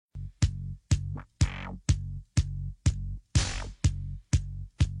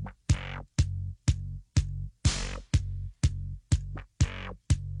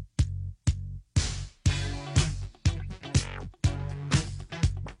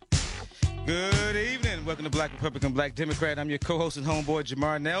Good evening. Welcome to Black Republican, Black Democrat. I'm your co-host and homeboy,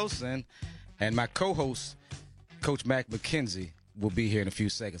 Jamar Nelson. And my co-host, Coach Mac McKenzie, will be here in a few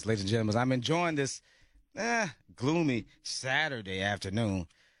seconds. Ladies and gentlemen, I'm enjoying this gloomy Saturday afternoon.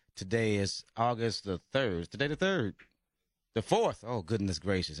 Today is August the 3rd. Today the 3rd. The 4th. Oh, goodness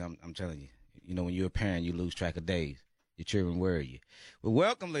gracious. I'm telling you. You know, when you're a parent, you lose track of days. Your children worry you. Well,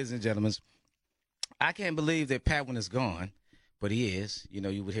 welcome, ladies and gentlemen. I can't believe that Patwin is gone. But he is. You know,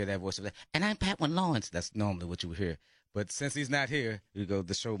 you would hear that voice of that. And I'm Patwin Lawrence. That's normally what you would hear. But since he's not here,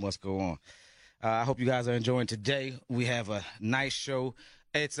 the show must go on. I hope you guys are enjoying today. We have a nice show.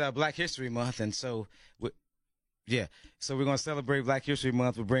 It's Black History Month, and so we're going to celebrate Black History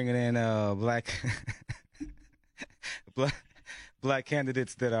Month. We're bringing in black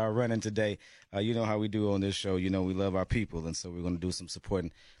candidates that are running today. You know how we do on this show. You know we love our people, and so we're going to do some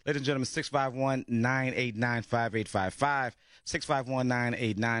supporting. Ladies and gentlemen, 651-989-5855.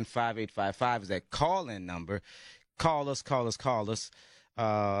 651-989-5855 is that call-in number. Call us. Plenty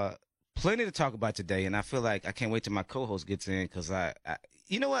to talk about today, and I feel like I can't wait till my co-host gets in because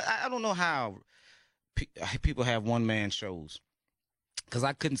you know what? I don't know how people have one-man shows because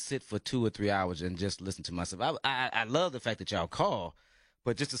I couldn't sit for 2 or 3 hours and just listen to myself. I love the fact that y'all call,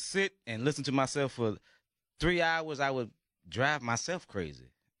 but just to sit and listen to myself for 3 hours, I would drive myself crazy.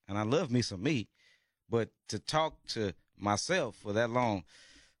 And I love me some me, but to talk to myself for that long,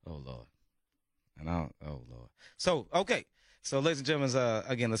 oh Lord. Oh Lord. So, okay. So, ladies and gentlemen,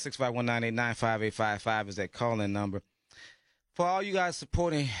 again, the 651-989-5855 is that call-in number. For all you guys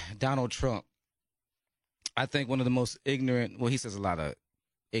supporting Donald Trump, I think one of the most ignorant, well, he says a lot of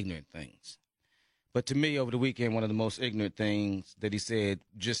ignorant things. But to me, over the weekend, one of the most ignorant things that he said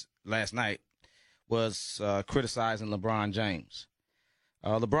just last night was criticizing LeBron James.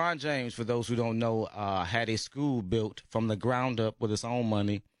 LeBron James, for those who don't know, had a school built from the ground up with his own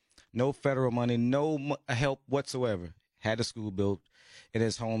money, no federal money, no help whatsoever. Had a school built in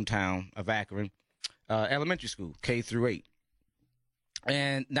his hometown of Akron, elementary school, K through 8.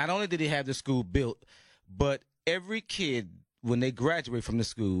 And not only did he have the school built, but every kid, when they graduate from the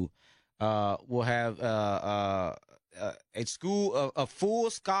school, will have a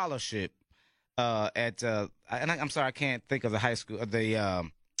full scholarship at I'm sorry, I can't think of the high school,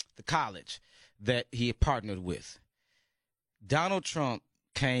 the college that he partnered with. Donald Trump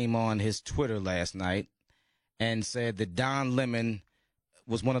came on his Twitter last night and said that Don Lemon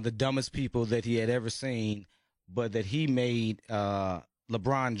was one of the dumbest people that he had ever seen, but that he made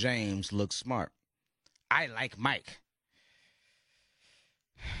LeBron James look smart. I like Mike.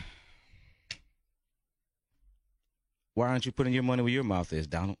 Why aren't you putting your money where your mouth is,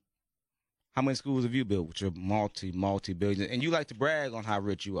 Donald? How many schools have you built with your multi-billion? And you like to brag on how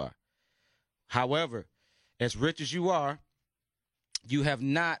rich you are. However, as rich as you are, you have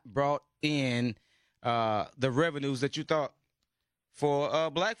not brought in the revenues that you thought for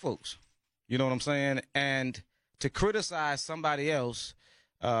black folks. You know what I'm saying? And to criticize somebody else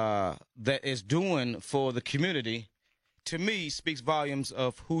that is doing for the community, to me, speaks volumes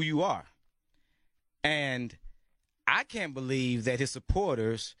of who you are. And I can't believe that his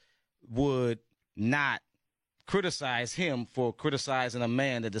supporters would not criticize him for criticizing a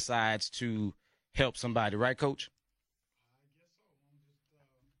man that decides to help somebody. Right, Coach?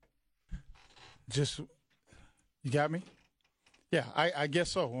 You got me? Yeah, I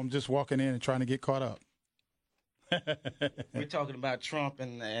guess so. I'm just walking in and trying to get caught up. We're talking about Trump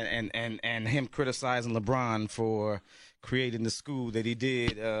and him criticizing LeBron for creating the school that he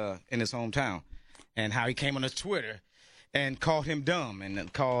did in his hometown, and how he came on his Twitter and called him dumb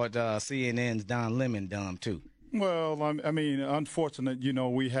and called CNN's Don Lemon dumb too. Well, I mean, unfortunate, you know,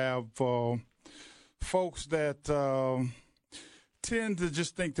 we have folks that tend to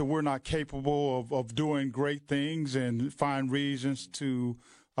just think that we're not capable of doing great things and find reasons to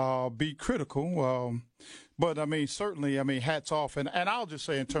be critical. But, I mean, certainly, I mean, hats off. And I'll just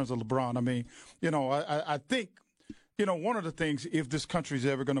say in terms of LeBron, I mean, you know, I think, you know, one of the things, if this country is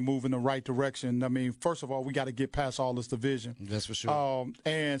ever going to move in the right direction, I mean, first of all, we got to get past all this division. That's for sure.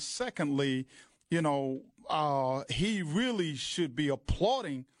 And secondly, you know, he really should be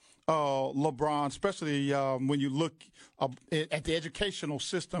applauding LeBron, especially when you look at the educational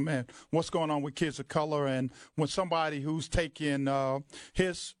system and what's going on with kids of color, and when somebody who's taking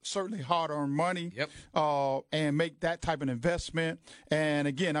his certainly hard-earned money and make that type of investment. And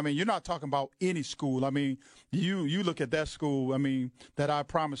again, I mean, you're not talking about any school. I mean, you look at that school. I mean, that I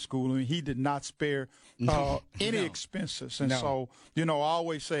Promise school. I mean, he did not spare any expenses, and so you know, I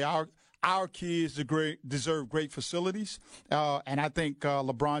always say our kids deserve great facilities, and I think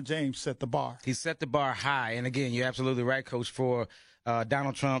LeBron James set the bar. He set the bar high, and again, you're absolutely right, Coach, for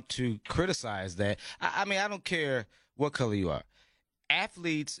Donald Trump to criticize that. I mean, I don't care what color you are.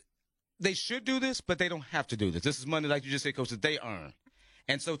 Athletes, they should do this, but they don't have to do this. This is money, like you just said, Coach, that they earn.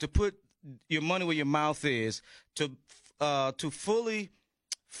 And so to put your money where your mouth is, to fully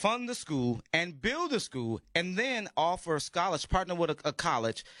fund the school and build a school and then offer scholarships, partner with a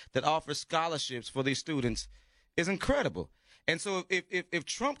college that offers scholarships for these students is incredible. And so if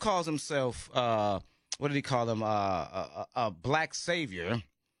Trump calls himself, what did he call him, a black savior,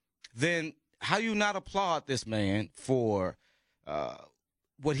 then how you not applaud this man for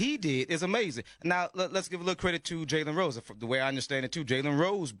what he did is amazing. Now, let's give a little credit to Jalen Rose. The way I understand it, too, Jalen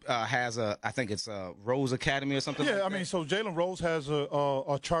Rose has I think it's a Rose Academy or something like that. Yeah, I mean, so Jalen Rose has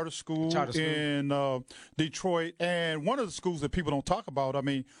a charter school in Detroit. And one of the schools that people don't talk about, I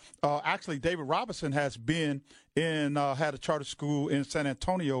mean, actually David Robinson has been had a charter school in San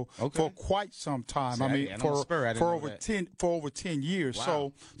Antonio for quite some time. See, I mean, for over 10 years.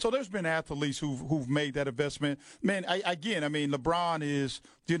 Wow. So there's been athletes who've made that investment. Man, I mean, LeBron is,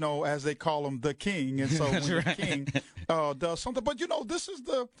 as they call him, the king, and so when the king does something. But this is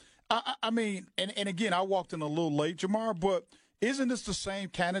I mean, and again, I walked in a little late, Jamar, but isn't this the same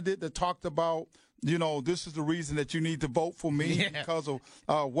candidate that talked about, this is the reason that you need to vote for me because of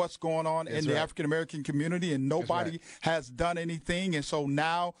what's going on in the African-American community, and nobody has done anything. And so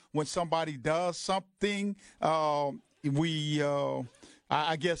now when somebody does something, we,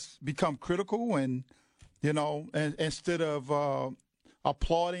 I guess, become critical and, and instead of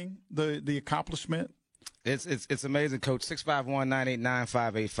applauding the accomplishment. It's amazing, Coach.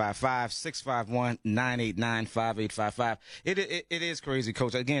 651-989-5855, 651-989-5855. It is crazy,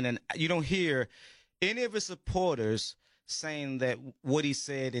 Coach. Again, and you don't hear any of his supporters saying that what he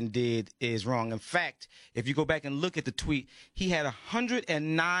said and did is wrong. In fact, if you go back and look at the tweet, he had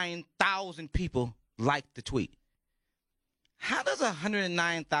 109,000 people like the tweet. How does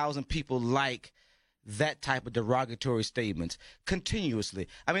 109,000 people like that type of derogatory statements continuously?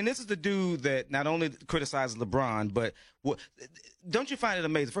 I mean, this is the dude that not only criticizes LeBron, but don't you find it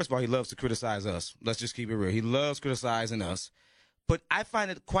amazing? First of all, he loves to criticize us. Let's just keep it real. He loves criticizing us. But I find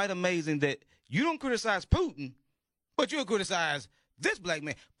it quite amazing that you don't criticize Putin, but you'll criticize this black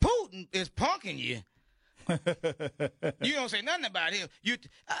man. Putin is punking you. You don't say nothing about him.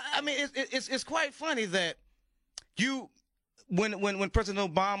 I mean, it's quite funny that when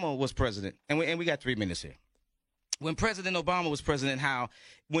President Obama was president, and we got 3 minutes here. When President Obama was president, how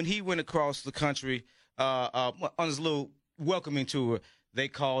when he went across the country on his little welcoming tour, they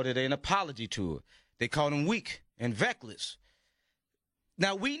called it an apology tour. They called him weak and feckless.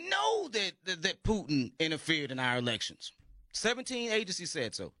 Now, we know that Putin interfered in our elections. 17 agencies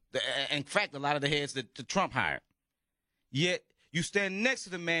said so. In fact, a lot of the heads that Trump hired. Yet, you stand next to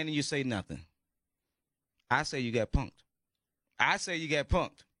the man and you say nothing. I say you got punked. I say you got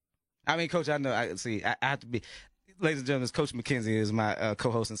punked. I mean, Coach, I know. I have to be. Ladies and gentlemen, Coach McKenzie is my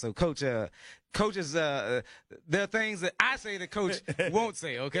co-host, and so Coach is there are things that I say that Coach won't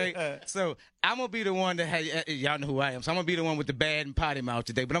say. Okay, so I'm gonna be the one that y'all know who I am. So I'm gonna be the one with the bad and potty mouth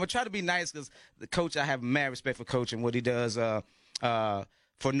today. But I'm gonna try to be nice because the Coach, I have mad respect for Coach and what he does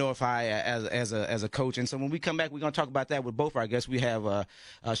for North High as a coach. And so when we come back, we're going to talk about that with both our guests. We have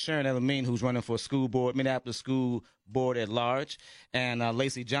Sharon Elamine, who's running for school board, Minneapolis School Board at Large, and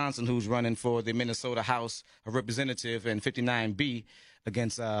Lacey Johnson, who's running for the Minnesota House of Representative in 59B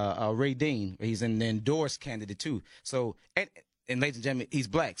against Ray Dean. He's an endorsed candidate, too. So, and ladies and gentlemen, he's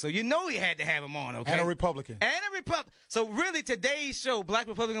black. So you know he had to have him on, okay? And a Republican. So really today's show, Black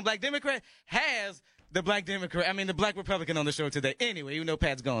Republican, Black Democrat, has the Black Republican on the show today. Anyway, even though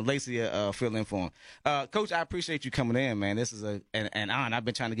Pat's gone, Lacey fill in for him. Coach, I appreciate you coming in, man. This is an honor. I've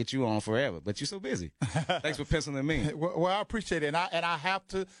been trying to get you on forever, but you're so busy. Thanks for penciling me. Well, I appreciate it. And I have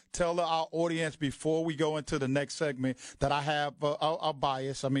to tell our audience before we go into the next segment that I have a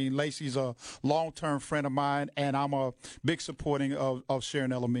bias. I mean, Lacey's a long-term friend of mine, and I'm a big supporting of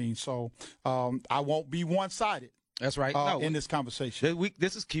Sharon Elamine. So I won't be one-sided. That's right. In this conversation.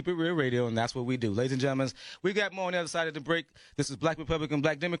 This is Keep It Real Radio, and that's what we do. Ladies and gentlemen, we got more on the other side of the break. This is Black Republican,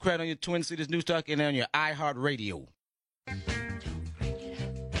 Black Democrat on your Twin Cities News Talk and on your iHeart Radio.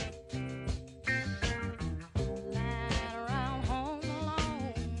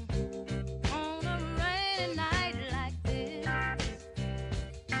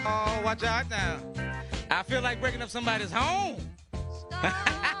 Oh, watch out now. I feel like breaking up somebody's home.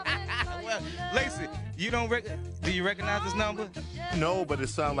 Well, Lacey, do you recognize this number? No, but it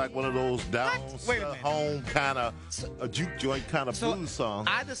sounds like one of those down home kind of a juke joint kind of blues song.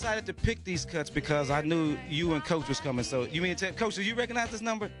 I decided to pick these cuts because I knew you and Coach was coming. So you mean to tell Coach, do you recognize this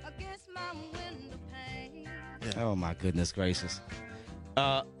number? Yeah. Oh my goodness gracious.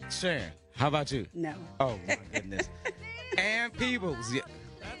 Sharon, how about you? No. Oh, my goodness. Ann Peebles. Yeah.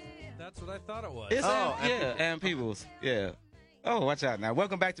 That's what I thought it was. It's Ann Peebles. Yeah. Oh, watch out now.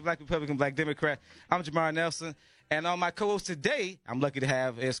 Welcome back to Black Republican, Black Democrat. I'm Jamar Nelson. And on my co-host today, I'm lucky to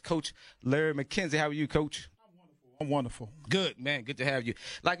have is Coach Larry McKenzie. How are you, Coach? I'm wonderful. Good, man. Good to have you.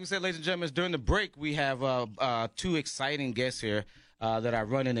 Like we said, ladies and gentlemen, during the break, we have two exciting guests here that are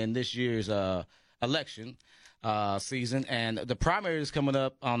running in this year's election season. And the primary is coming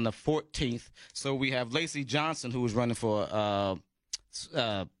up on the 14th. So we have Lacey Johnson, who is running for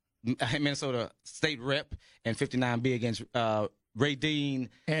Minnesota State Rep and 59B against Ray Dean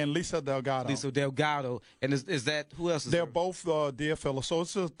and Lisa Delgado. And is that who else is They're both DFL. So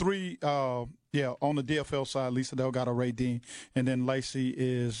it's a three, on the DFL side, Lisa Delgado, Ray Dean, and then Lacey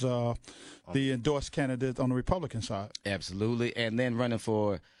is the endorsed candidate on the Republican side. Absolutely. And then running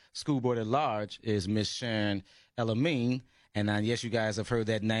for school board at large is Miss Sharon Elamine. And yes, you guys have heard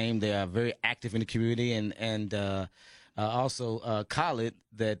that name. They are very active in the community and also Khalid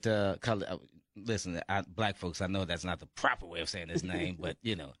listen, black folks, I know that's not the proper way of saying his name, but,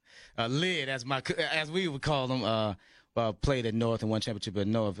 Lid, as we would call him, played at North and won championship at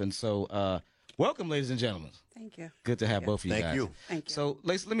North. And so, welcome, ladies and gentlemen. Thank you. Good to have both of you guys. Thank you. Thank you. So,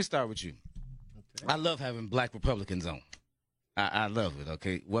 Lacey, let me start with you. Okay. I love having black Republicans on. I love it,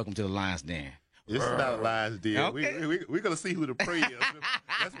 okay? Welcome to the Lion's Den. This is not a Lion's Den. Okay. We're going to see who the prey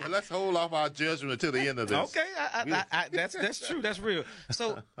is. Let's hold off our judgment until the end of this. Okay, that's true. That's real.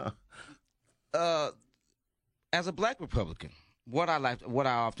 So, as a black Republican, what I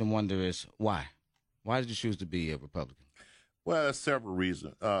often wonder is why? Why did you choose to be a Republican? Well, there's several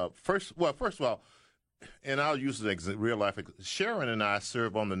reasons. First of all, and I'll use it as real life. Sharon and I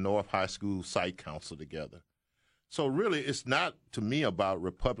serve on the North High School Site Council together. So really, it's not to me about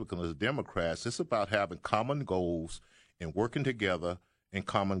Republicans or Democrats. It's about having common goals and working together in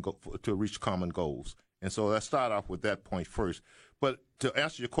to reach common goals. And so let's start off with that point first. But to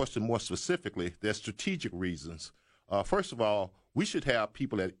answer your question more specifically, there's strategic reasons. First of all, we should have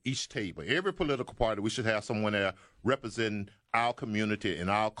people at each table. Every political party, we should have someone there representing our community and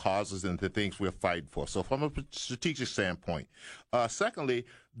our causes and the things we're fighting for. So from a strategic standpoint. Secondly,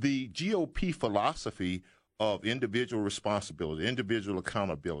 the GOP philosophy of individual responsibility, individual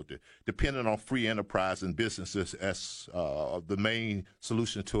accountability, depending on free enterprise and businesses as the main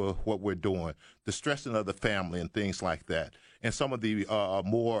solution to what we're doing, the stressing of the family and things like that. And some of the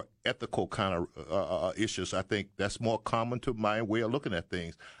more ethical kind of issues, I think that's more common to my way of looking at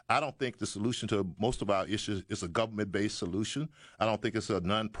things. I don't think the solution to most of our issues is a government-based solution. I don't think it's a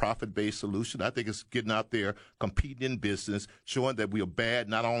non-profit-based solution. I think it's getting out there, competing in business, showing that we are bad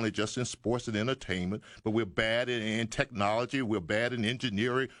not only just in sports and entertainment, but we're bad in technology, we're bad in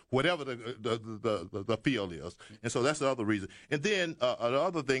engineering, whatever the field is. And so that's the other reason. And then the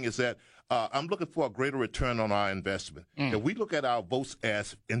other thing is that I'm looking for a greater return on our investment. If we look at our votes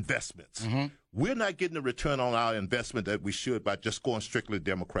as investments, we're not getting the return on our investment that we should by just going strictly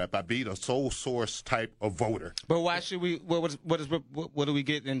Democrat, by being a sole source type of voter. But why should we? What do we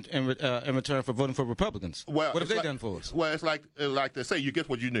get in return for voting for Republicans? Well, what have they done for us? Well, it's like they say, you get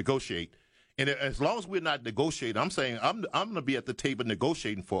what you negotiate. And as long as we're not negotiating, I'm saying I'm going to be at the table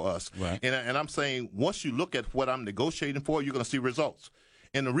negotiating for us. Right. And I'm saying once you look at what I'm negotiating for, you're going to see results.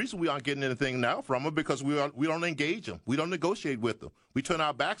 And the reason we aren't getting anything now from them because we don't engage them. We don't negotiate with them. We turn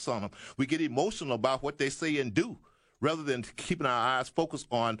our backs on them. We get emotional about what they say and do rather than keeping our eyes focused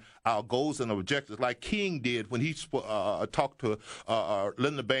on our goals and objectives like King did when he talked to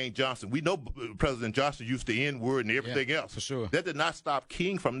Lyndon Baines Johnson. We know President Johnson used the N-word and everything else. For sure. That did not stop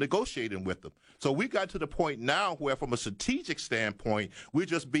King from negotiating with them. So we got to the point now where from a strategic standpoint, we're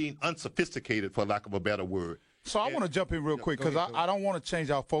just being unsophisticated, for lack of a better word. So I want to jump in real quick because I don't want to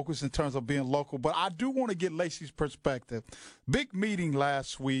change our focus in terms of being local, but I do want to get Lacey's perspective. Big meeting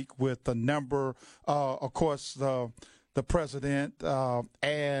last week with a number, of course, the president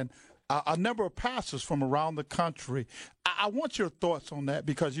and a number of pastors from around the country. I want your thoughts on that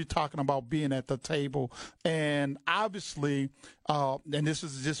because you're talking about being at the table. And obviously, and this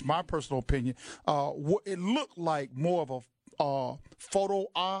is just my personal opinion, it looked like more of a photo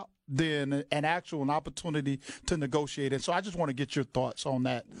op than an opportunity to negotiate. And so I just want to get your thoughts on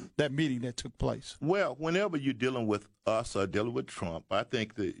that meeting that took place. Well, whenever you're dealing with us or dealing with Trump, I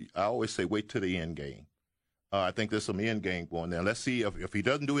think that I always say wait till the end game. I think there's some end game going there. Let's see if he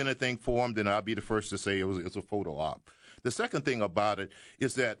doesn't do anything for him, then I'll be the first to say it's a photo op. The second thing about it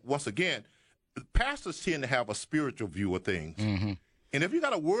is that, once again, pastors tend to have a spiritual view of things. Mm-hmm. And if you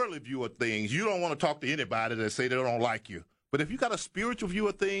got a worldly view of things, you don't want to talk to anybody that say they don't like you. But if you got a spiritual view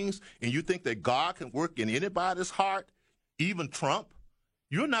of things and you think that God can work in anybody's heart, even Trump,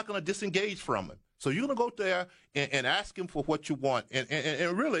 you're not going to disengage from him. So you're going to go there and ask him for what you want.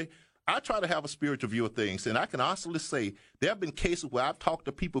 And really, I try to have a spiritual view of things. And I can honestly say there have been cases where I've talked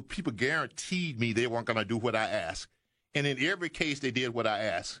to people guaranteed me they weren't going to do what I asked. And in every case, they did what I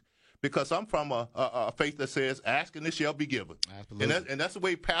asked. Because I'm from a faith that says, ask and it shall be given. Absolutely. And that's the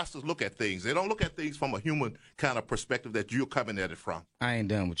way pastors look at things. They don't look at things from a human kind of perspective that you're coming at it from. I ain't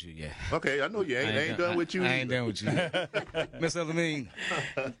done with you yet. Okay, I know you ain't. I ain't done with you I ain't done with you yet. Ms. Elamine,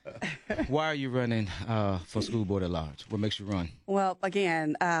 why are you running for school board at large? What makes you run? Well,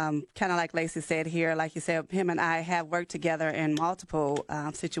 again, kind of like Lacey said here, like you said, him and I have worked together in multiple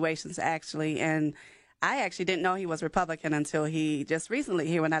situations, actually, and I actually didn't know he was Republican until he just recently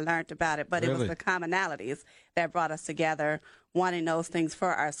here when I learned about it. But It was the commonalities that brought us together, wanting those things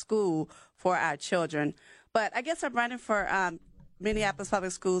for our school, for our children. But I guess I'm running for Minneapolis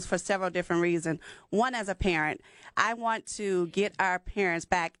Public Schools for several different reasons. One, as a parent, I want to get our parents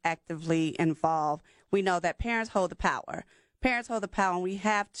back actively involved. We know that parents hold the power. Parents hold the power, and we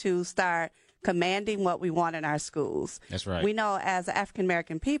have to start commanding what we want in our schools. That's right. We know as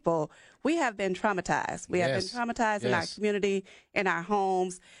African-American people, we have been traumatized. We have been traumatized in our community, in our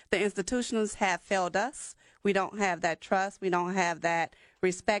homes. The institutions have failed us. We don't have that trust. We don't have that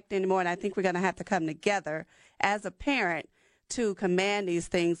respect anymore. And I think we're going to have to come together as a parent to command these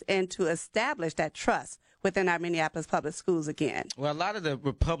things and to establish that trust within our Minneapolis public schools again. Well, a lot of the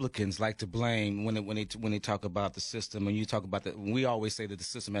Republicans like to blame when they talk about the system, and you talk about we always say that the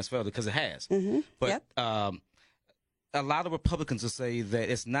system has failed because it has. Mm-hmm. But a lot of Republicans will say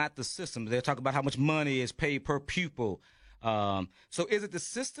that it's not the system. They'll talk about how much money is paid per pupil. So is it the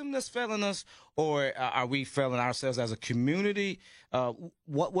system that's failing us, or are we failing ourselves as a community?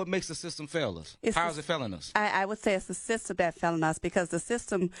 What makes the system fail us? How is it failing us? I would say it's the system that's failing us because the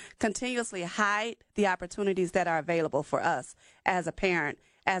system continuously hide the opportunities that are available for us as a parent,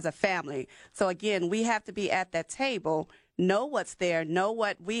 as a family. So again, we have to be at that table, know what's there, know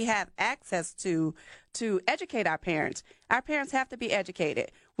what we have access to educate our parents. Our parents have to be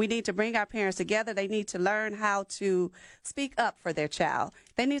educated. We need to bring our parents together. They need to learn how to speak up for their child.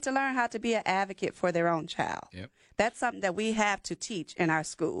 They need to learn how to be an advocate for their own child. Yep. That's something that we have to teach in our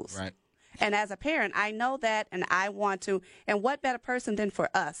schools. Right. And as a parent, I know that, and I want to. And what better person than for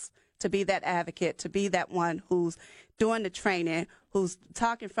us to be that advocate, to be that one who's doing the training, who's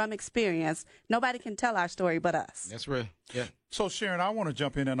talking from experience. Nobody can tell our story but us. That's real. Yeah. So, Sharon, I want to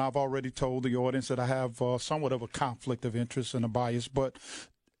jump in, and I've already told the audience that I have somewhat of a conflict of interest and a bias, but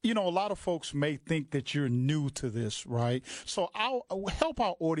you know, a lot of folks may think that you're new to this, right? So I'll help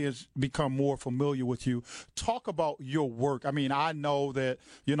our audience become more familiar with you. Talk about your work. I mean, I know that,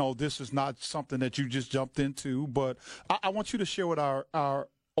 you know, this is not something that you just jumped into, but I want you to share with our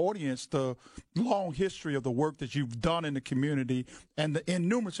audience the long history of the work that you've done in the community and in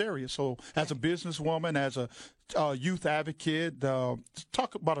numerous areas. So as a businesswoman, as a youth advocate,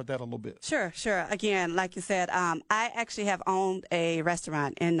 talk about that a little bit. Sure. Again, like you said, I actually have owned a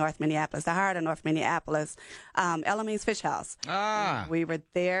restaurant in North Minneapolis, the heart of North Minneapolis, Elamine's Fish House. We were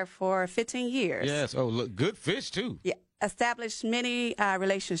there for 15 years. Yes. Oh, look, good fish too. Yeah. Established many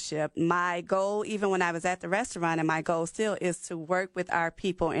relationships. My goal, even when I was at the restaurant, and my goal still is to work with our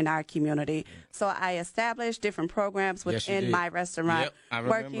people in our community. So I established different programs within my restaurant,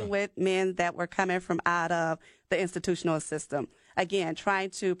 working with men that were coming from out of the institutional system. Again, trying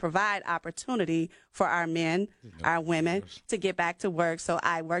to provide opportunity for our men, our women to get back to work. So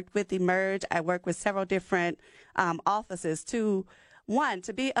I worked with Emerge. I worked with several different offices to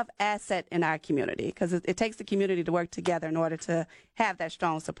be of asset in our community, because it takes the community to work together in order to have that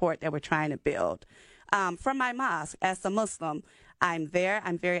strong support that we're trying to build. From my mosque, as a Muslim, I'm there.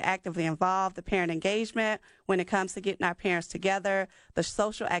 I'm very actively involved. The parent engagement, when it comes to getting our parents together, the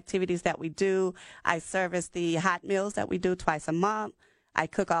social activities that we do. I service the hot meals that we do twice a month. I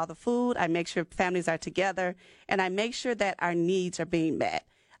cook all the food. I make sure families are together, and I make sure that our needs are being met.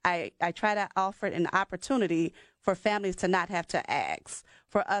 I try to offer an opportunity for families to not have to ask,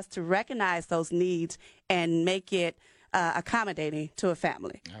 for us to recognize those needs and make it accommodating to a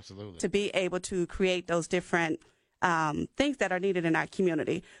family. Absolutely. To be able to create those different things that are needed in our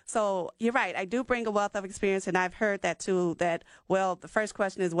community. So you're right. I do bring a wealth of experience, and I've heard that too, well, the first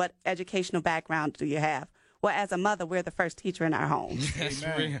question is, what educational background do you have? Well, as a mother, we're the first teacher in our homes. That's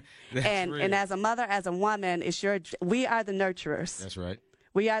real. And as a mother, as a woman, we are the nurturers. That's right.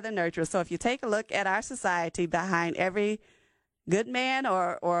 We are the nurturers. So if you take a look at our society, behind every good man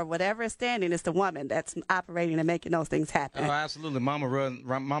or whatever is standing, it's the woman that's operating and making those things happen. Oh, absolutely. Mama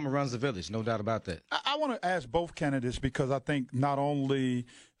runs the village, no doubt about that. I want to ask both candidates, because I think not only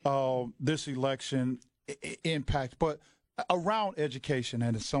this election impacts, but around education,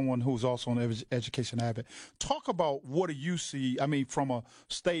 and as someone who's also an education advocate, talk about what do you see, I mean, from a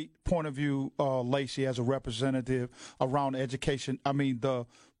state point of view, Lacey, as a representative around education. I mean,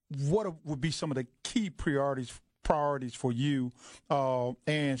 what would be some of the key priorities for you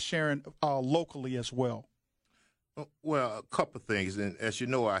and Sharon locally as well? Well, a couple of things. And as you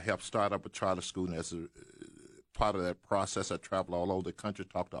know, I helped start up a charter school, and as a part of that process, I travel all over the country,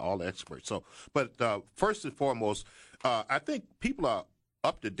 talk to all the experts. So, but first and foremost, I think people are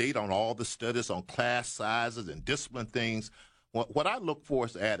up to date on all the studies on class sizes and discipline things. What I look for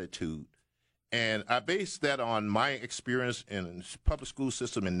is attitude. And I base that on my experience in the public school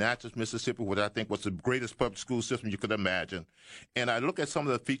system in Natchez, Mississippi, which I think was the greatest public school system you could imagine. And I look at some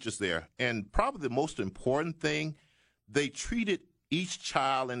of the features there. And probably the most important thing, they treated each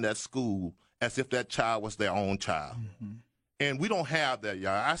child in that school as if that child was their own child. Mm-hmm. And we don't have that,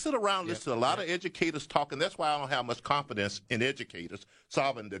 y'all. I sit around listening to a lot of educators talking. That's why I don't have much confidence in educators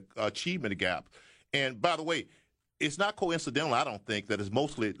solving the achievement gap. And by the way, it's not coincidental, I don't think, that it's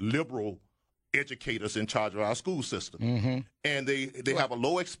mostly liberal educators in charge of our school system. Mm-hmm. And they have a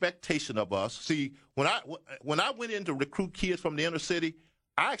low expectation of us. See, when I went in to recruit kids from the inner city,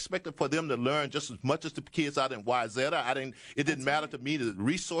 I expected for them to learn just as much as the kids out in Wayzata. It didn't matter to me, the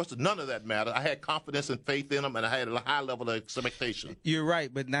resources, none of that mattered. I had confidence and faith in them, and I had a high level of expectation. You're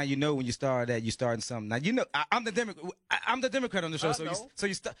right, but now you know when you start that, you're starting something. Now, you know, I'm the Democrat on the show, so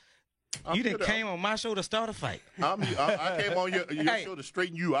you start. You didn't came on my show to start a fight. I came on your show to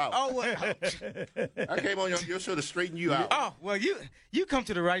straighten you out. Oh, well, I came on your show to straighten you out. Oh, well, you come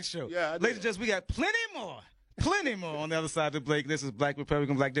to the right show. Yeah, ladies and gentlemen, we got plenty more on the other side of the break. This is Black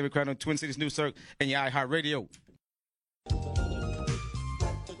Republican, Black Democrat on Twin Cities News Circle and your iHeartRadio.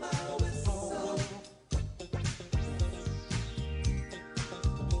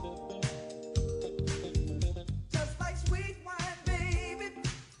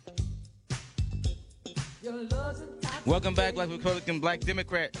 Welcome back, Black Republican, Black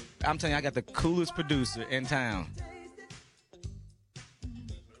Democrat. I'm telling you, I got the coolest producer in town.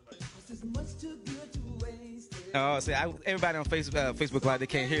 Oh, see, everybody on Facebook Live, they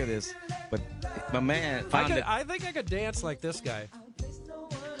can't hear this, but my man found it. I think I could dance like this guy.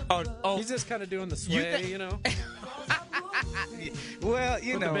 Oh, he's just kind of doing the sway, you know. Well,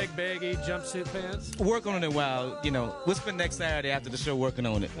 you with know, the big baggy jumpsuit pants. Work on it a while. You know, we'll spend next Saturday after the show working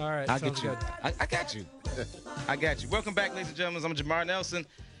on it. All right, I'll sounds get you. good. I got you. I got you. Welcome back, ladies and gentlemen. I'm Jamar Nelson,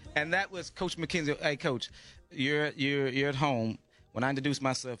 and that was Coach McKenzie. Hey, Coach, you're at home. When I introduce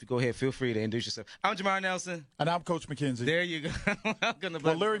myself, you go ahead, feel free to introduce yourself. I'm Jamar Nelson. And I'm Coach McKenzie. There you go. Welcome to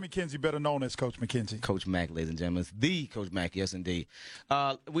well, Larry McKenzie, better known as Coach McKenzie. Coach Mack, ladies and gentlemen. The Coach Mack, yes, indeed.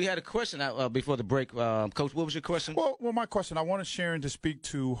 We had a question before the break. Coach, what was your question? Well, my question, I wanted Sharon to speak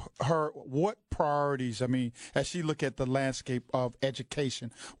to her, what priorities, I mean, as she look at the landscape of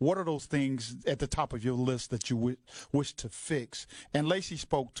education, what are those things at the top of your list that you wish to fix? And Lacey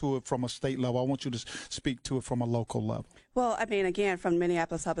spoke to it from a state level. I want you to speak to it from a local level. Well, I mean, again, from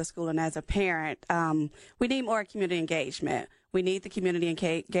Minneapolis Public School and as a parent, we need more community engagement. We need the community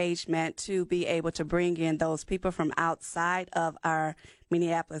engagement to be able to bring in those people from outside of our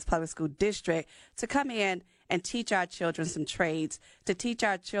Minneapolis Public School District to come in and teach our children some trades, to teach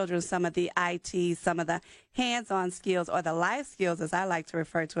our children some of the IT, some of the hands-on skills or the life skills, as I like to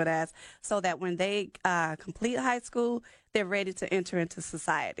refer to it as, so that when they complete high school, they're ready to enter into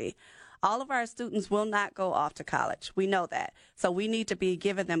society. All of our students will not go off to college. We know that. So we need to be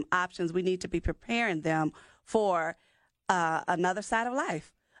giving them options. We need to be preparing them for another side of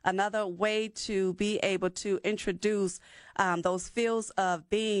life, another way to be able to introduce those fields of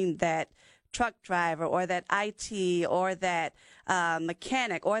being that truck driver or that IT or that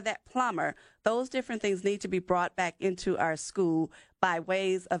mechanic or that plumber. Those different things need to be brought back into our school by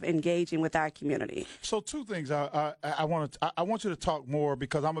ways of engaging with our community. So two things I want you to talk more,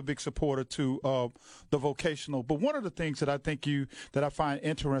 because I'm a big supporter too of the vocational. But one of the things that I think that I find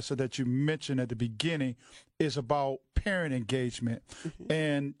interesting that you mentioned at the beginning is about parent engagement. Mm-hmm.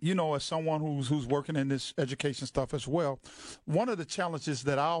 And you know, as someone who's working in this education stuff as well, one of the challenges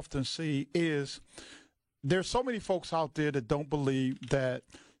that I often see is there's so many folks out there that don't believe that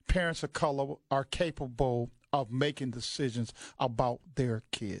parents of color are capable of making decisions about their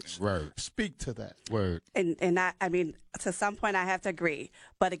kids. Word. Speak to that. Word. And I mean, to some point I have to agree.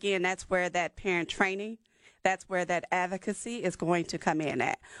 But again, that's where that parent training, that's where that advocacy is going to come in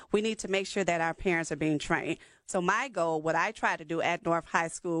at. We need to make sure that our parents are being trained. So my goal, what I try to do at North High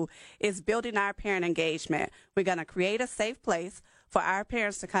School, is building our parent engagement. We're going to create a safe place for our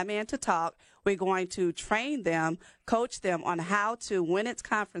parents to come in to talk. We're going to train them, coach them on how to, when it's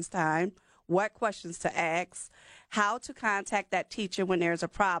conference time, what questions to ask, how to contact that teacher when there's a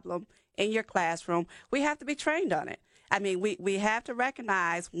problem in your classroom. We have to be trained on it. I mean, we have to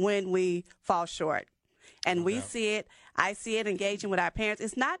recognize when we fall short. And we see it, I see it engaging with our parents.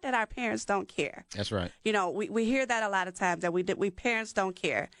 It's not that our parents don't care. That's right. You know, we hear that a lot of times, that we parents don't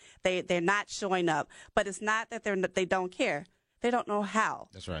care. They're not showing up. But it's not that they don't care. They don't know how.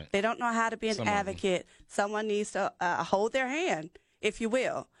 That's right. They don't know how to be an advocate. Someone needs to hold their hand, if you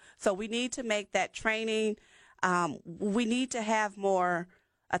will. So we need to make that training. We need to have more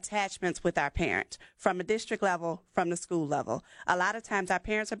attachments with our parents from a district level, from the school level. A lot of times our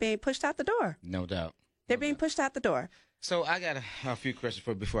parents are being pushed out the door. No doubt. They're being pushed out the door. So I got a few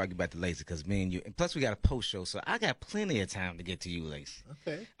questions before I get back to Lacey, because me and you, and plus we got a post show, so I got plenty of time to get to you, Lacey.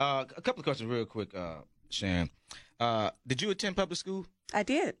 Okay. A couple of questions real quick, Sharon. Did you attend public school? I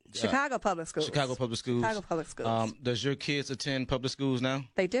did. Chicago Public Schools. Chicago Public Schools. Chicago Public Schools. Does your kids attend public schools now?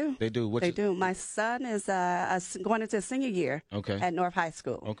 They do. They do. They do. My son is going into senior year at North High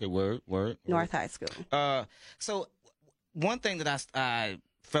School. Okay, word. North High School. So one thing that I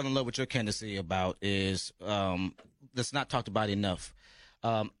fell in love with your candidacy about is that's not talked about enough.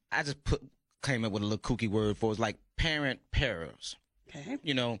 I just came up with a little kooky word for it. It's like parent perils. Okay.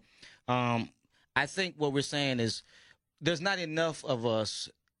 You know, I think what we're saying is there's not enough of us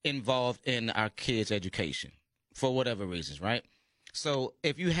involved in our kids' education for whatever reasons, right? So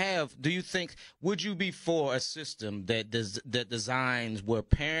if you have, would you be for a system that designs where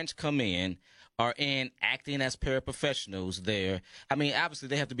parents come in, are acting as paraprofessionals there? I mean, obviously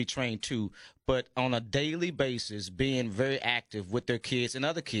they have to be trained too, but on a daily basis, being very active with their kids and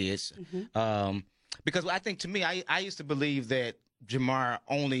other kids. Mm-hmm. Because I think, to me, I used to believe that Jamar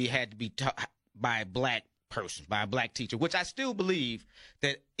only had to be taught by a black person, by a black teacher, which I still believe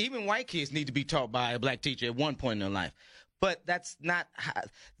that even white kids need to be taught by a black teacher at one point in their life. But that's not how,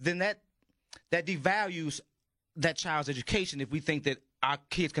 then that devalues that child's education if we think that our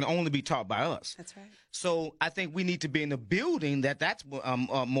kids can only be taught by us. That's right. So I think we need to be in the building that's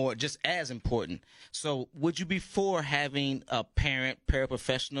more just as important. So would you be for having a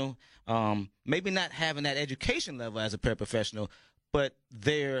paraprofessional, maybe not having that education level as a paraprofessional, but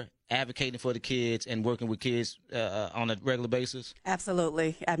they're advocating for the kids and working with kids on a regular basis?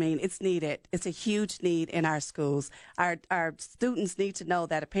 Absolutely. I mean, it's needed. It's a huge need in our schools. Our students need to know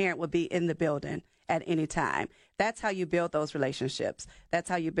that a parent will be in the building at any time. That's how you build those relationships. That's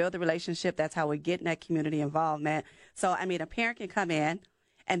how you build the relationship. That's how we get in that community involvement. So, I mean, a parent can come in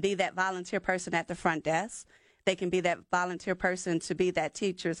and be that volunteer person at the front desk. They can be that volunteer person to be that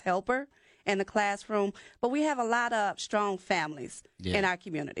teacher's helper in the classroom. But we have a lot of strong families in our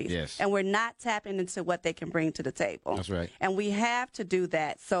communities. Yes. And we're not tapping into what they can bring to the table. That's right. And we have to do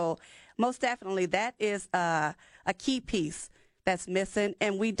that. So most definitely that is a key piece that's missing.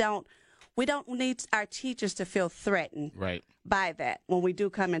 And we don't need our teachers to feel threatened by that when we do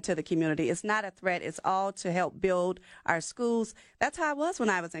come into the community. It's not a threat. It's all to help build our schools. That's how I was when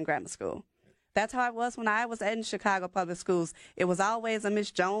I was in grammar school. That's how I was when I was in Chicago Public Schools. It was always a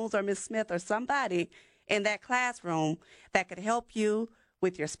Miss Jones or Miss Smith or somebody in that classroom that could help you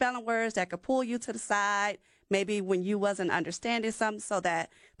with your spelling words, that could pull you to the side, maybe when you wasn't understanding something, so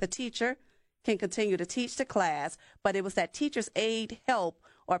that the teacher can continue to teach the class. But it was that teacher's aid, help,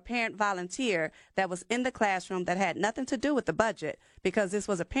 or parent volunteer that was in the classroom that had nothing to do with the budget, because this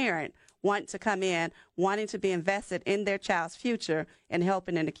was a parent wanting to come in, wanting to be invested in their child's future and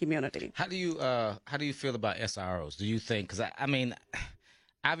helping in the community. How do you feel about SROs? Do you think, because I mean,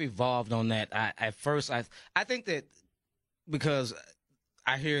 I've evolved on that. At first, I think that, because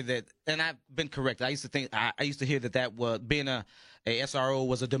I hear that, and I've been correct. I used to hear that was being a SRO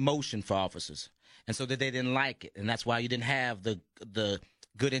was a demotion for officers, and so that they didn't like it, and that's why you didn't have the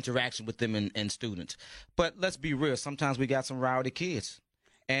good interaction with them and students. But let's be real. Sometimes we got some rowdy kids,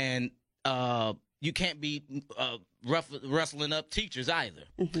 and you can't be wrestling up teachers either.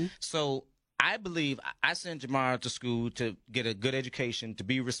 Mm-hmm. So I believe I send Jamar to school to get a good education, to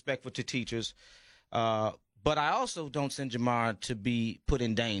be respectful to teachers. But I also don't send Jamar to be put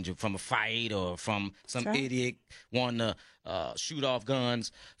in danger from a fight or from some idiot wanting to shoot off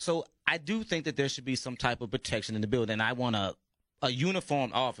guns. So I do think that there should be some type of protection in the building. I want a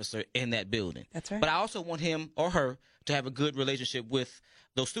uniformed officer in that building. That's right. But I also want him or her to have a good relationship with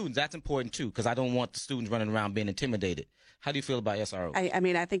those students. That's important too, because I don't want the students running around being intimidated. How do you feel about SRO? I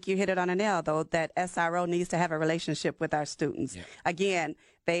mean, I think you hit it on a nail, though, that SRO needs to have a relationship with our students. Yeah. Again,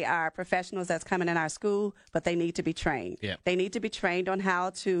 they are professionals that's coming in our school, but they need to be trained. Yeah. They need to be trained on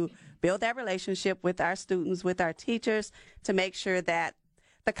how to build that relationship with our students, with our teachers, to make sure that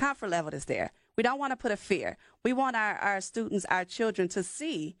the comfort level is there. We don't want to put a fear. We want our students, our children, to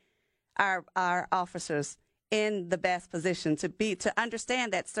see our officers in the best position to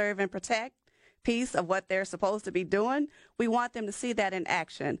understand that serve and protect piece of what they're supposed to be doing. We want them to see that in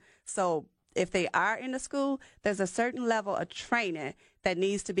action. So if they are in the school, there's a certain level of training that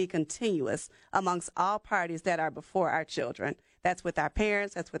needs to be continuous amongst all parties that are before our children. That's with our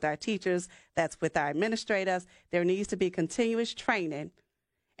parents, that's with our teachers, that's with our administrators. There needs to be continuous training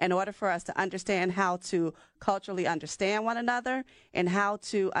in order for us to understand how to culturally understand one another and how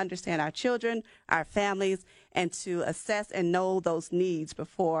to understand our children, our families, and to assess and know those needs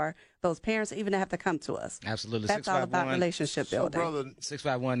before those parents even have to come to us. Absolutely. That's all about relationship building. Brother,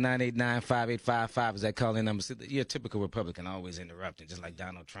 651-989-5855 is that calling number. You're a typical Republican, always interrupting, just like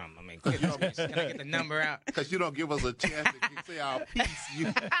Donald Trump. I mean, can I get the number out? because you don't give us a chance to say our piece.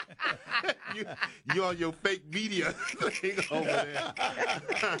 You on your fake media thing over there.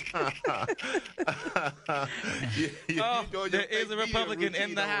 There is a Republican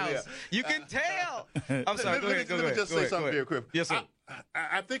in the House. You can tell. I'm sorry. Go ahead. Let me just say something here, Chris. Yes, sir.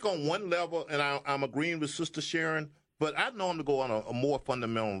 I think on one level, and I'm agreeing with Sister Sharon, but I know I'm to go on a more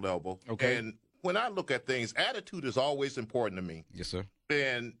fundamental level. Okay. And when I look at things, attitude is always important to me. Yes, sir.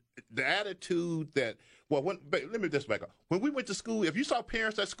 And the attitude that, let me just back up. When we went to school, if you saw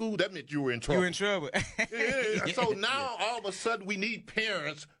parents at school, that meant you were in trouble. You were in trouble. So now all of a sudden we need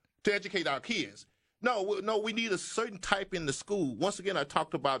parents to educate our kids. No, we need a certain type in the school. Once again, I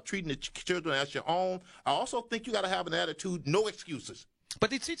talked about treating the children as your own. I also think you got to have an attitude, no excuses.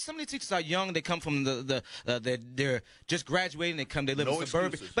 But some of these teachers are young. They come from they're just graduating. They live in suburbia.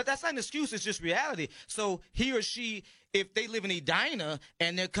 Excuses. But that's not an excuse. It's just reality. So he or she, if they live in Edina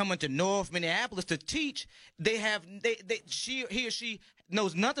and they're coming to North Minneapolis to teach, he or she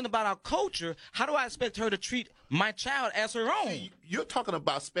knows nothing about our culture. How do I expect her to treat my child as her own? See, you're talking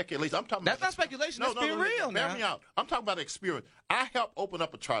about speculation. I'm talking. That's not speculation. That's being real now. Hear me out. I'm talking about experience. I helped open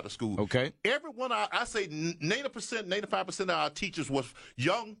up a charter school. Okay. Everyone, I say 90%, 95% of our teachers was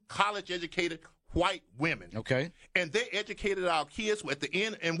young, college-educated white women. Okay. And they educated our kids at the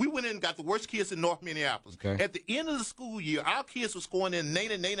end, and we went in and got the worst kids in North Minneapolis. Okay. At the end of the school year, our kids were scoring in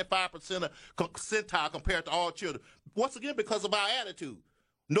 95% percentile compared to all children. Once again, because of our attitude.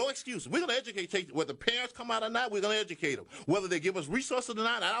 No excuse. We're going to educate. Whether parents come out or not, we're going to educate them. Whether they give us resources or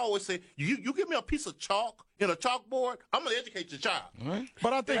not, I always say, you give me a piece of chalk in a chalkboard, I'm going to educate your child. Right.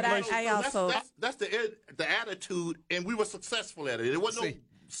 But I think that's the attitude, and we were successful at it. It wasn't no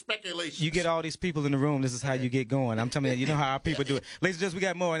speculation. You get all these people in the room. This is how you get going. I'm telling you, you know how our people do it. Ladies and gentlemen, we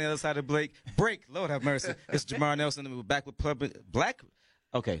got more on the other side of the break. Lord have mercy. It's Jamar Nelson, and we're back with Black.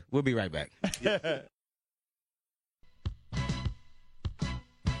 Okay, we'll be right back.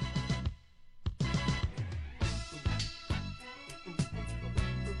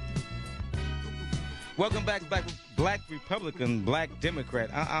 Welcome back, Black Republican, Black Democrat.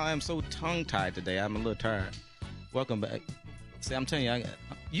 I am so tongue-tied today. I'm a little tired. Welcome back. See, I'm telling you,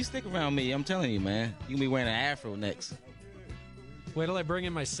 you stick around me. I'm telling you, man. You'll be wearing an afro next. Wait till I bring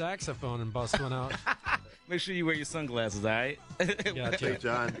in my saxophone and bust one out. Make sure you wear your sunglasses, all right? Gotcha.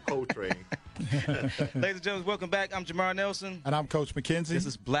 John Coltrane. Ladies and gentlemen, welcome back. I'm Jamar Nelson. And I'm Coach McKenzie. This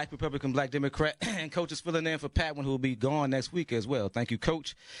is Black Republican, Black Democrat. And Coach is filling in for Patwin, who will be gone next week as well. Thank you,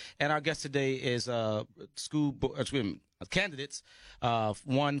 Coach. And our guest today is candidates,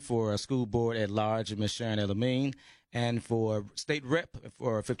 one for a school board at large, Ms. Sharon Elamine, and for state rep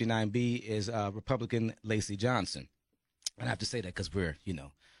for 59B is Republican Lacey Johnson. And I have to say that because we're,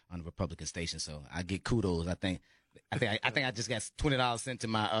 on a Republican station, so I get kudos. I think I just got $20 sent to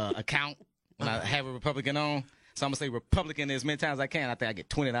my account when I have a Republican on. So I'm gonna say Republican as many times as I can. I think I get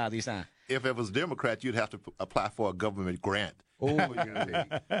 $20 each time. If it was Democrat, you'd have to apply for a government grant. Oh,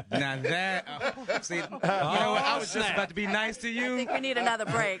 now that see, you know what? I was just about to be nice to you. I think we need another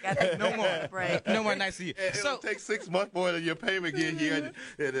break. No more break. No more nice to you. It'll take 6 months more than your payment get here,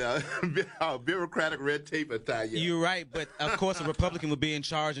 and bureaucratic red tape and tie you. You're right, but of course a Republican would be in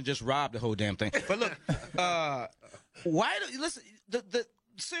charge and just rob the whole damn thing. But look, listen, the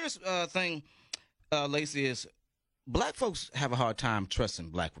serious thing, Lacey, is black folks have a hard time trusting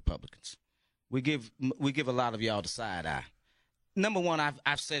black Republicans. We give a lot of y'all the side eye. Number one,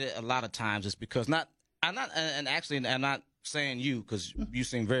 I've said it a lot of times. It's because I'm not saying you because you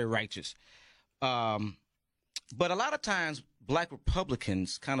seem very righteous. But a lot of times, black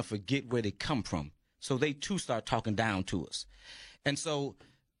Republicans kind of forget where they come from, so they too start talking down to us, and so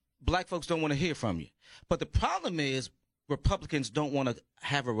black folks don't want to hear from you. But the problem is, Republicans don't want to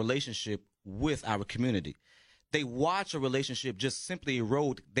have a relationship with our community. They watch a relationship just simply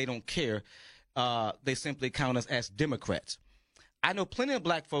erode. They don't care. They simply count us as Democrats. I know plenty of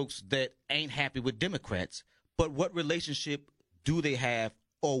black folks that ain't happy with Democrats, but what relationship do they have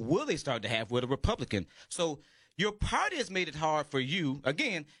or will they start to have with a Republican? So your party has made it hard for you.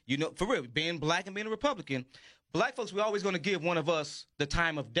 Again, you know, for real, being black and being a Republican, black folks, we're always going to give one of us the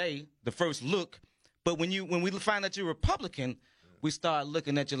time of day, the first look. But when we find that you're Republican, we start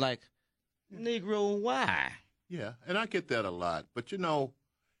looking at you like, Negro, why? Yeah, and I get that a lot. But, you know,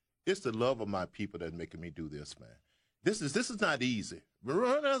 it's the love of my people that's making me do this, man. This is not easy.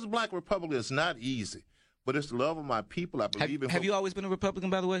 Running as a black Republican is not easy. But it's the love of my people. I believe in. Have you always been a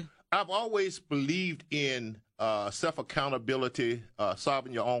Republican, by the way? I've always believed in self-accountability,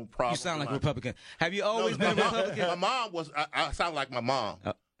 solving your own problems. You sound like a Republican. Have you always been a Republican? My mom was. I sound like my mom.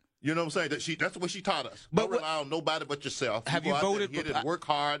 You know what I'm saying? That's what she taught us. Don't rely on nobody but yourself. Have you voted? Hit it, work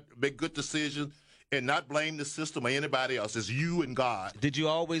hard, make good decisions, and not blame the system or anybody else. It's you and God. Did you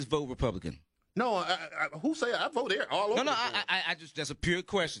always vote Republican? No, who say I vote all over? No, I just that's a pure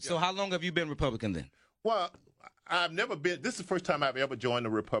question. Yeah. So how long have you been Republican then? Well, I've never been. This is the first time I've ever joined the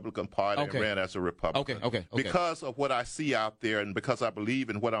Republican Party and ran as a Republican. Okay. Because of what I see out there, and because I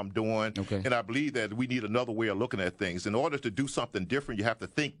believe in what I'm doing, and I believe that we need another way of looking at things. In order to do something different, you have to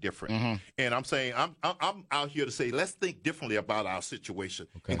think different. Mm-hmm. And I'm saying I'm out here to say let's think differently about our situation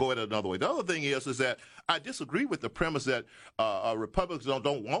and go at it another way. The other thing is that I disagree with the premise that Republicans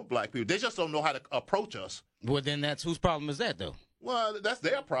don't want black people. They just don't know how to approach us. Well, then that's whose problem is that though? Well, that's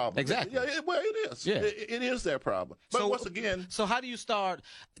their problem. Exactly. Yeah, it is. Yeah. It is their problem. But once again. So how do you start?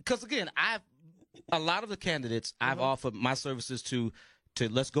 Because, again, a lot of the candidates I've offered my services to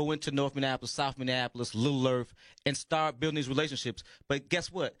let's go into North Minneapolis, South Minneapolis, Little Earth, and start building these relationships. But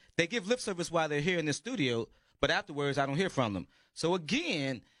guess what? They give lip service while they're here in the studio, but afterwards I don't hear from them. So,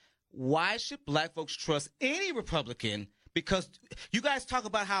 again, why should black folks trust any Republican? Because you guys talk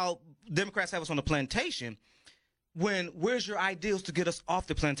about how Democrats have us on the plantation. Where's your ideals to get us off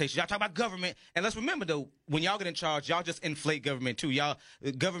the plantation? Y'all talk about government, and let's remember though, when y'all get in charge, y'all just inflate government too.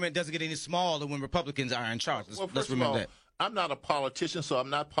 Government doesn't get any smaller when Republicans are in charge. Let's remember that. I'm not a politician, so I'm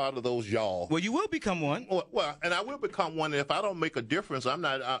not part of those y'all. Well, you will become one. Well, and I will become one. And if I don't make a difference, I'm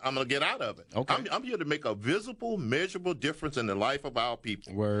going to get out of it. Okay. I'm here to make a visible, measurable difference in the life of our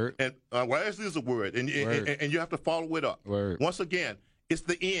people. Word. And whereas is a word, and you have to follow it up. Word. Once again. It's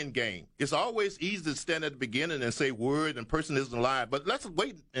the end game. It's always easy to stand at the beginning and say word and person isn't lying. But let's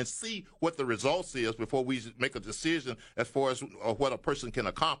wait and see what the results is before we make a decision as far as what a person can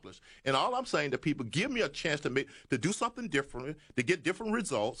accomplish. And all I'm saying to people, give me a chance to do something different, to get different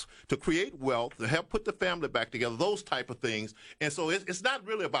results, to create wealth, to help put the family back together, those type of things. And so it's not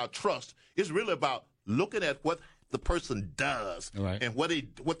really about trust. It's really about looking at what the person does and what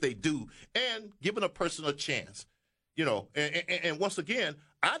they do and giving a person a chance. You know, and once again,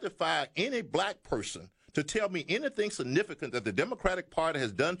 I defy any black person to tell me anything significant that the Democratic Party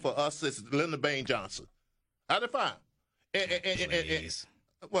has done for us since Lyndon Baines Johnson. I defy him. Please.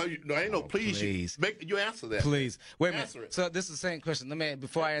 Well, ain't no please. You answer that. Please. Wait a minute. Answer it. So this is the same question.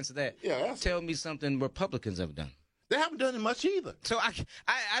 Before I answer that, tell me something Republicans have done. They haven't done it much either. So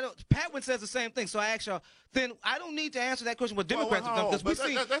I don't. Patwin says the same thing. So I ask y'all. Then I don't need to answer that question. What Democrats have done? Because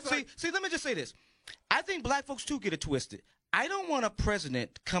see. Let me just say this. I think black folks too get it twisted. I don't want a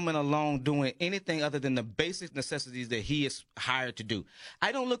president coming along doing anything other than the basic necessities that he is hired to do.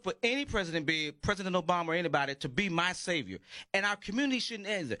 I don't look for any president, be it President Obama or anybody, to be my savior. And our community shouldn't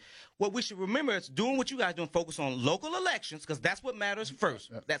either. What we should remember is doing what you guys do and focus on local elections, because that's what matters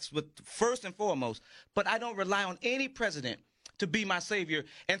first. That's what first and foremost. But I don't rely on any president to be my savior.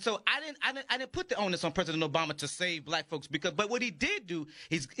 And so I didn't put the onus on President Obama to save black folks, but what he did do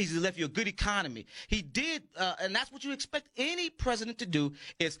is he left you a good economy. He did, and that's what you expect any president to do,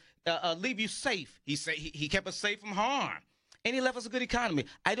 is leave you safe. He kept us safe from harm, and he left us a good economy.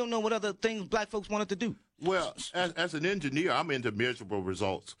 I don't know what other things black folks wanted to do. Well, as an engineer, I'm into measurable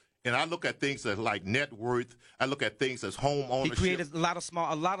results. And I look at things as like net worth. I look at things as home ownership. He created plenty of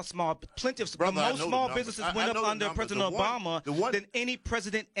most small businesses went up under President Obama than any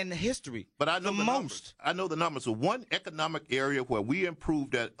president in history. But I know the most. I know the numbers. The one economic area where we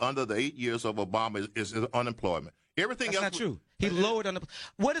improved at under the 8 years of Obama is unemployment. Everything else. That's not true. He lowered unemployment.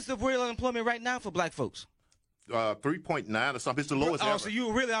 What is the real unemployment right now for black folks? 3.9 or something. It's the lowest ever. So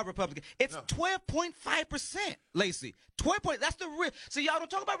you really are Republican. It's 12.5%, Lacey. 12 That's the real. So y'all don't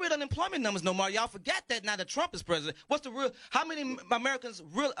talk about real unemployment numbers no more. Y'all forget that now that Trump is president. What's the real? How many Americans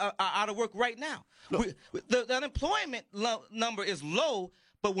are out of work right now? The unemployment number is low,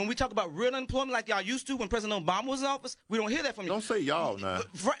 But when we talk about real unemployment like y'all used to when President Obama was in office, we don't hear that from you. Don't say y'all now.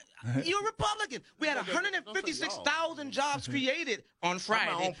 You're a Republican. We had 156,000 jobs created on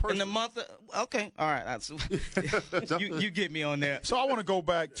Friday in the month of, okay, all right. You get me on that. So I want to go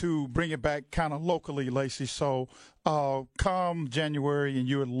back to bring it back kind of locally, Lacey. So come January and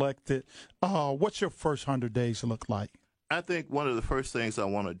you're elected, what's your first 100 days look like? I think one of the first things I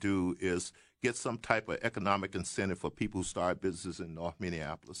want to do is get some type of economic incentive for people who start businesses in North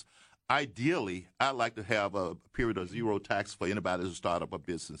Minneapolis. Ideally, I'd like to have a period of zero tax for anybody who start up a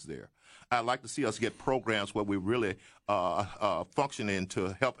business there. I'd like to see us get programs where we really functioning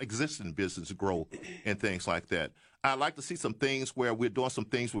to help existing business grow and things like that. I'd like to see some things where we're doing some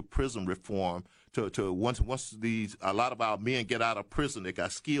things with prison reform to once a lot of our men get out of prison, they got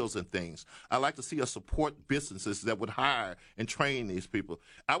skills and things. I'd like to see us support businesses that would hire and train these people.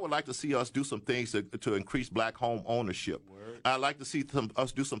 I would like to see us do some things to increase black home ownership. I'd like to see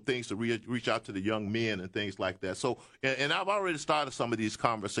us do some things to reach out to the young men and things like that. So, and I've already started some of these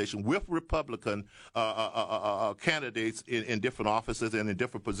conversations with Republican candidates in different offices and in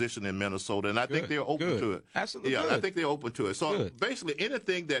different positions in Minnesota, and I think they're open to it. Absolutely. Yeah, I think they're open to it. So basically,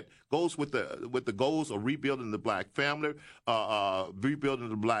 anything that goes with the goals of rebuilding the black family, rebuilding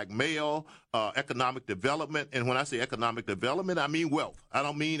the black male, economic development, and when I say economic development, I mean wealth. I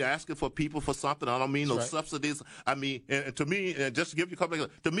don't mean asking for people for something. I don't mean no subsidies. I mean, and to me, and just to give you a couple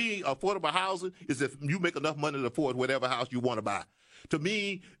of, to me, affordable housing is if you make enough money to afford whatever house you want to buy. To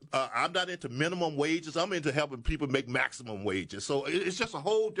me, I'm not into minimum wages. I'm into helping people make maximum wages. So it's just a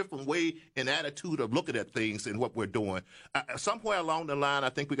whole different way and attitude of looking at things and what we're doing. Somewhere along the line, I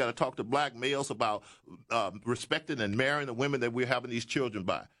think we got to talk to black males about respecting and marrying the women that we're having these children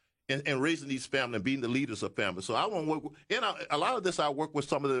by. And raising these families and being the leaders of families. So I want to work, and a lot of this I work with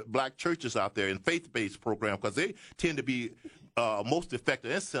some of the black churches out there in faith-based programs because they tend to be most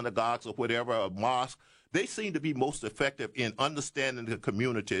effective in synagogues or whatever, or mosques. They seem to be most effective in understanding the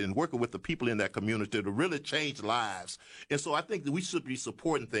community and working with the people in that community to really change lives. And so I think that we should be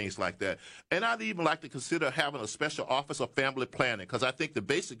supporting things like that. And I'd even like to consider having a special office of family planning because I think the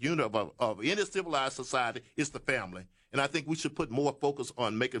basic unit of any civilized society is the family. And I think we should put more focus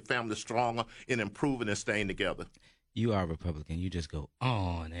on making families stronger and improving and staying together. You are a Republican. You just go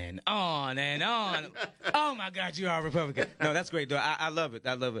on and on and on. Oh, my God, you are a Republican. No, that's great, though. I love it.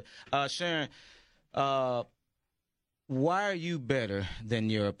 I love it. Sharon, why are you better than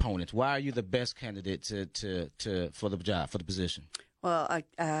your opponents? Why are you the best candidate for the job, for the position? Well,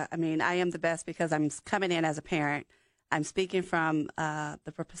 I mean, I am the best because I'm coming in as a parent. I'm speaking from the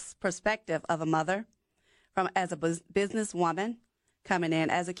perspective of a mother, as a businesswoman, coming in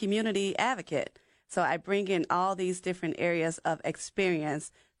as a community advocate. So I bring in all these different areas of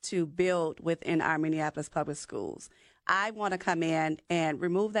experience to build within our Minneapolis public schools. I want to come in and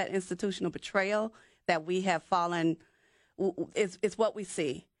remove that institutional betrayal that we have fallen. It's what we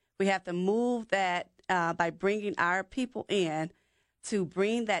see. We have to move that by bringing our people in to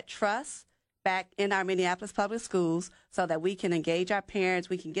bring that trust back in our Minneapolis public schools so that we can engage our parents.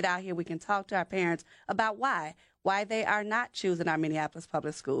 We can get out here. We can talk to our parents about why they are not choosing our Minneapolis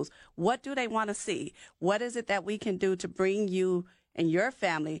public schools. What do they want to see? What is it that we can do to bring you and your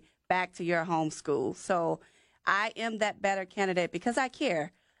family back to your home school? So I am that better candidate because I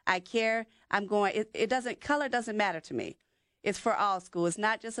care. I'm going, color doesn't matter to me. It's for all schools. It's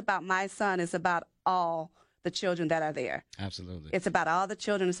not just about my son. It's about all the children that are there. Absolutely. It's about all the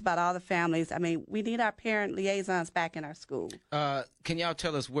children. It's about all the families. I mean, we need our parent liaisons back in our school. Can y'all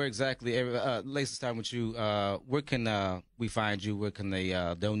tell us where exactly, Lacey, starting with you, where can we find you? Where can they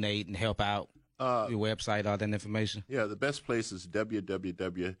donate and help out? Your website, all that information? Yeah, the best place is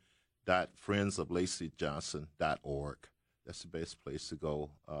www.friendsoflaceyjohnson.org. That's the best place to go.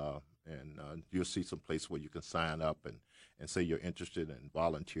 And you'll see some place where you can sign up and say you're interested and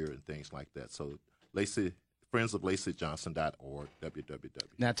volunteer and things like that. So friendsoflaceyjohnson.org, www.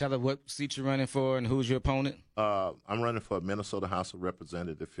 Now tell her what seat you're running for and who's your opponent. I'm running for Minnesota House of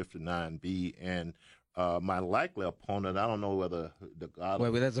Representatives 59B, and my likely opponent, I don't know whether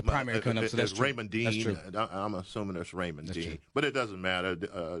there's a primary coming up, so that's Raymond Dean. That's true. I'm assuming it's Raymond Dean, true. but it doesn't matter.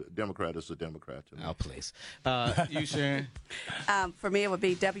 Democrat is a Democrat to me. Oh, please. You, Sharon? For me, it would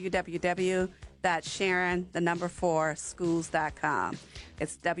be www.sharon4schools.com.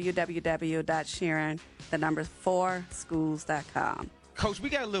 It's www.sharon4schools.com. Coach, we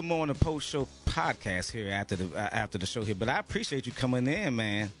got a little more on the post-show podcast here after the show here, but I appreciate you coming in,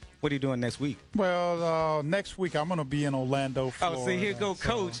 man. What are you doing next week? Well, next week I'm going to be in Orlando, Florida. Oh, see, here go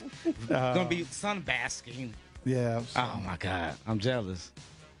Coach. Going to be sunbasking. Yeah. Oh, my God. I'm jealous.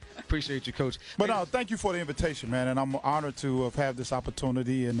 appreciate you, Coach. But no, thank you for the invitation, man, and I'm honored to have had this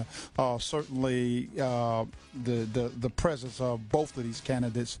opportunity, and certainly the presence of both of these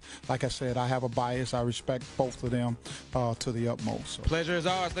candidates. Like I said, I have a bias. I respect both of them to the utmost. So. Pleasure is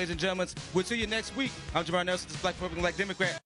ours, ladies and gentlemen. We'll see you next week. I'm Jamar Nelson, this Black Republican, Black Democrat.